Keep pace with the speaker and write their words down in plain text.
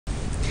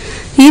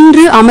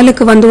இன்று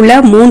அமலுக்கு வந்துள்ள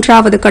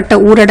 3வது கட்ட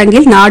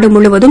ஊரடங்கில் நாடு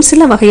முழுவதும்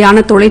சில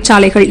வகையான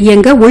தொழிற்சாலைகள்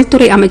இயங்க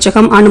உள்துறை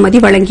அமைச்சகம் அனுமதி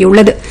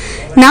வழங்கியுள்ளது.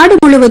 நாடு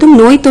முழுவதும்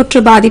நோய் தொற்று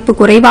பாதிப்பு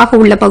குறைவாக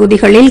உள்ள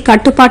பகுதிகளில்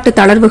கட்டுப்பாட்டு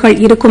தளர்வுகள்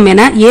இருக்கும்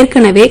என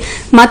ஏற்கனவே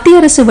மத்திய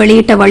அரசு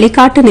வெளியிட்ட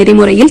வழிகாட்டு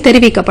நெறிமுறையில்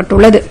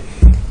தெரிவிக்கப்பட்டுள்ளது.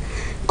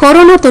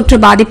 கொரோனா தொற்று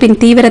பாதிப்பின்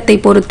தீவிரத்தை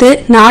பொறுத்து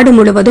நாடு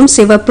முழுவதும்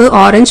சிவப்பு,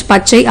 ஆரஞ்சு,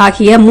 பச்சை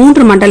ஆகிய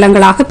 3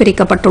 மண்டலங்களாக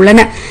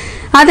பிரிக்கப்பட்டுள்ளன.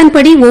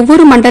 அதன்படி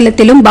ஒவ்வொரு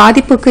மண்டலத்திலும்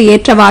பாதிப்புக்கு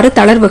ஏற்றவாறு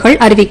தளர்வுகள்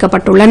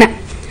அறிவிக்கப்பட்டுள்ளன.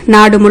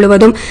 நாடு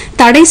முழுவதும்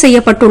தடை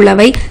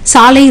செய்யப்பட்டுள்ளவை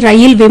சாலை,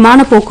 ரயில், விமான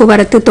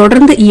போக்குவரத்து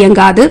தொடர்ந்து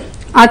இயங்காது.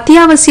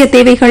 அத்தியாவசிய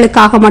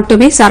தேவைகளுக்காக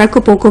மட்டுமே சரக்கு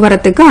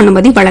போக்குவரத்துக்கு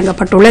அனுமதி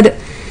வழங்கப்பட்டுள்ளது.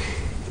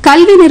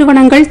 கல்வி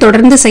நிறுவனங்கள்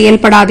தொடர்ந்து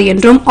செயல்படாது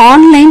என்றும்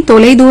ஆன்லைன்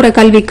தொலைதூர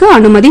கல்விக்கு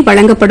அனுமதி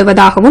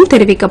வழங்கப்படுவதாகவும்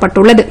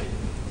தெரிவிக்கப்பட்டுள்ளது.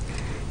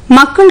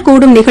 மக்கள்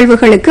கூடும்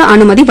நிகழ்வுகளுக்கு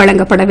அனுமதி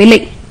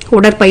வழங்கப்படவில்லை.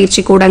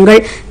 உடற்பயிற்சி கூடங்கள்,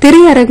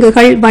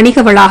 திரையரங்குகள்,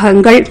 வணிக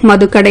வளாகங்கள்,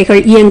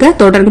 மதுக்கடைகள் இயங்க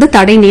தொடர்ந்து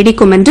தடை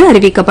நீடிக்கும் என்று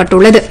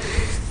அறிவிக்கப்பட்டுள்ளது.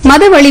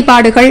 மத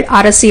வழிபாடுகள்,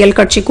 அரசியல்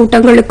கட்சி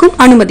கூட்டங்களுக்கும்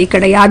அனுமதி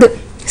கிடையாது.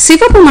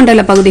 சிவப்பு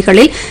மண்டல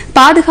பகுதிகளில்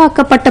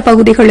பாதுகாக்கப்பட்ட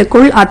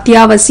பகுதிகளுக்குள்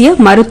அத்தியாவசிய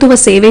மருத்துவ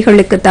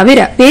சேவைகளுக்கு தவிர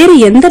வேறு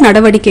எந்த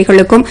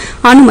நடவடிக்கைகளுக்கும்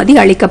அனுமதி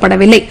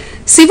அளிக்கப்படவில்லை.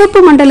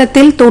 சிவப்பு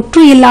மண்டலத்தில்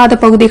தொற்று இல்லாத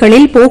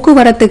பகுதிகளில்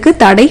போக்குவரத்துக்கு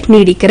தடை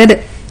நீடிக்கிறது.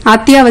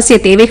 அத்தியாவசிய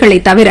தேவைகளை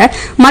தவிர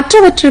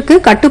மற்றவற்றுக்கு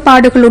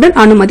கட்டுப்பாடுகளுடன்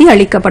அனுமதி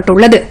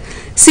அளிக்கப்பட்டுள்ளது.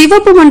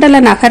 சிவப்பு மண்டல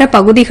நகர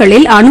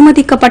பகுதிகளில்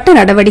அனுமதிக்கப்பட்ட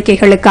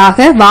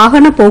நடவடிக்கைகளுக்காக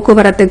வாகன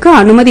போக்குவரத்துக்கு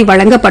அனுமதி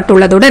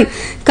வழங்கப்பட்டுள்ளதுடன்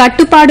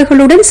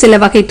கட்டுப்பாடுகளுடன் சில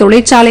வகை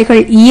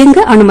தொழிற்சாலைகள் இயங்க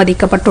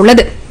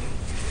அனுமதிக்கப்பட்டுள்ளது.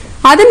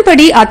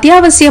 அதன்படி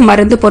அத்தியாவசிய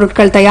மருந்து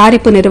பொருட்கள்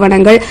தயாரிப்பு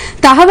நிறுவனங்கள்,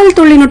 தகவல்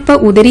தொழில்நுட்ப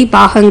உதிரி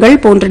பாகங்கள்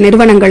போன்ற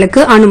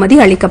நிறுவனங்களுக்கு அனுமதி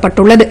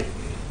அளிக்கப்பட்டுள்ளது.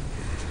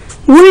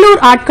 உள்ளூர்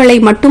ஆட்களை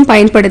மட்டும்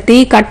பயன்படுத்தி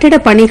கட்டிட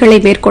பணிகளை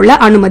மேற்கொள்ள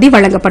அனுமதி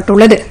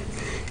வழங்கப்பட்டுள்ளது.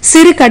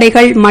 சிறு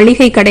கடைகள்,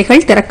 மளிகை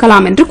கடைகள்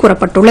திறக்கலாம் என்று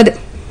கூறப்பட்டுள்ளது.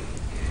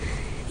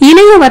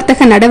 இணைய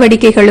வர்த்தக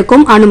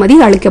நடவடிக்கைகளுக்கும் அனுமதி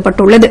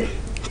அளிக்கப்பட்டுள்ளது.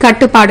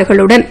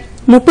 கட்டுப்பாடுகளுடன்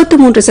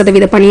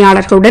 33%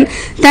 பணியாளர்களுடன்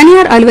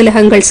தனியார்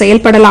அலுவலகங்கள்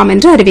செயல்படலாம்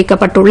என்று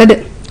அறிவிக்கப்பட்டுள்ளது.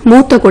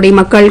 மூத்த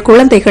குடிமக்கள்,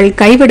 குழந்தைகள்,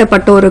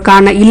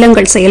 கைவிடப்பட்டோருக்கான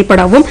இல்லங்கள்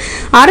செயல்படவும்,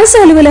 அரசு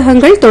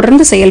அலுவலகங்கள்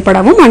தொடர்ந்து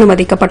செயல்படவும்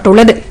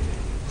அனுமதிக்கப்பட்டுள்ளது.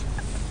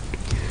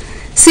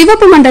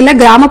 சிவப்பு மண்டல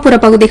கிராமப்புற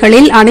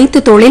பகுதிகளில் அனைத்து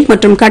தொழில்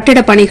மற்றும் கட்டிட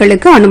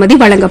பணிகளுக்கு அனுமதி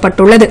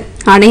வழங்கப்பட்டுள்ளது.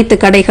 அனைத்து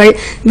கடைகள்,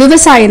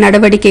 விவசாய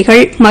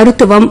நடவடிக்கைகள்,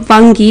 மருத்துவம்,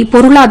 வங்கி,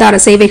 பொருளாதார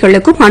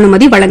சேவைகளுக்கும்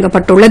அனுமதி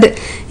வழங்கப்பட்டுள்ளது.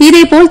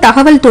 இதேபோல்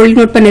தகவல்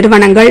தொழில்நுட்ப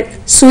நிறுவனங்கள்,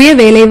 சுய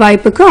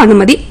வேலைவாய்ப்புக்கு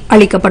அனுமதி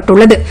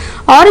அளிக்கப்பட்டுள்ளது.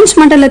 ஆரஞ்சு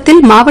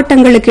மண்டலத்தில்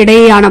மாவட்டங்களுக்கு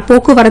இடையேயான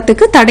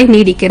போக்குவரத்துக்கு தடை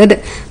நீடிக்கிறது.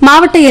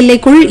 மாவட்ட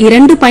எல்லைக்குள்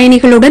 2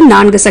 பயணிகளுடன்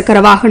 4 சக்கர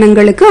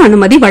வாகனங்களுக்கு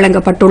அனுமதி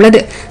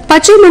வழங்கப்பட்டுள்ளது.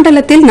 பச்சை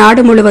மண்டலத்தில்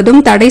நாடு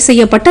முழுவதும் தடை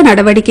செய்யப்பட்ட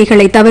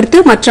நடவடிக்கைகளை தவிர்த்து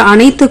மற்ற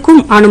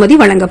அனைத்துக்கும் அனுமதி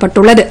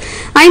வழங்கப்பட்டுள்ளது.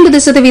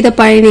 50%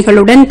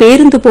 பயணிகளுடன்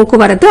பேருந்து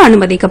போக்குவரத்து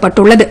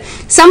அனுமதிக்கப்பட்டுள்ளது.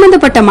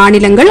 சம்பந்தப்பட்ட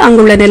மாநிலங்கள்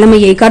அங்குள்ள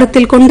நிலைமையை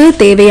கருத்தில் கொண்டு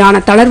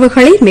தேவையான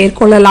தளர்வுகளை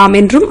மேற்கொள்ளலாம்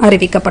என்றும்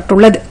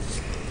அறிவிக்கப்பட்டுள்ளது.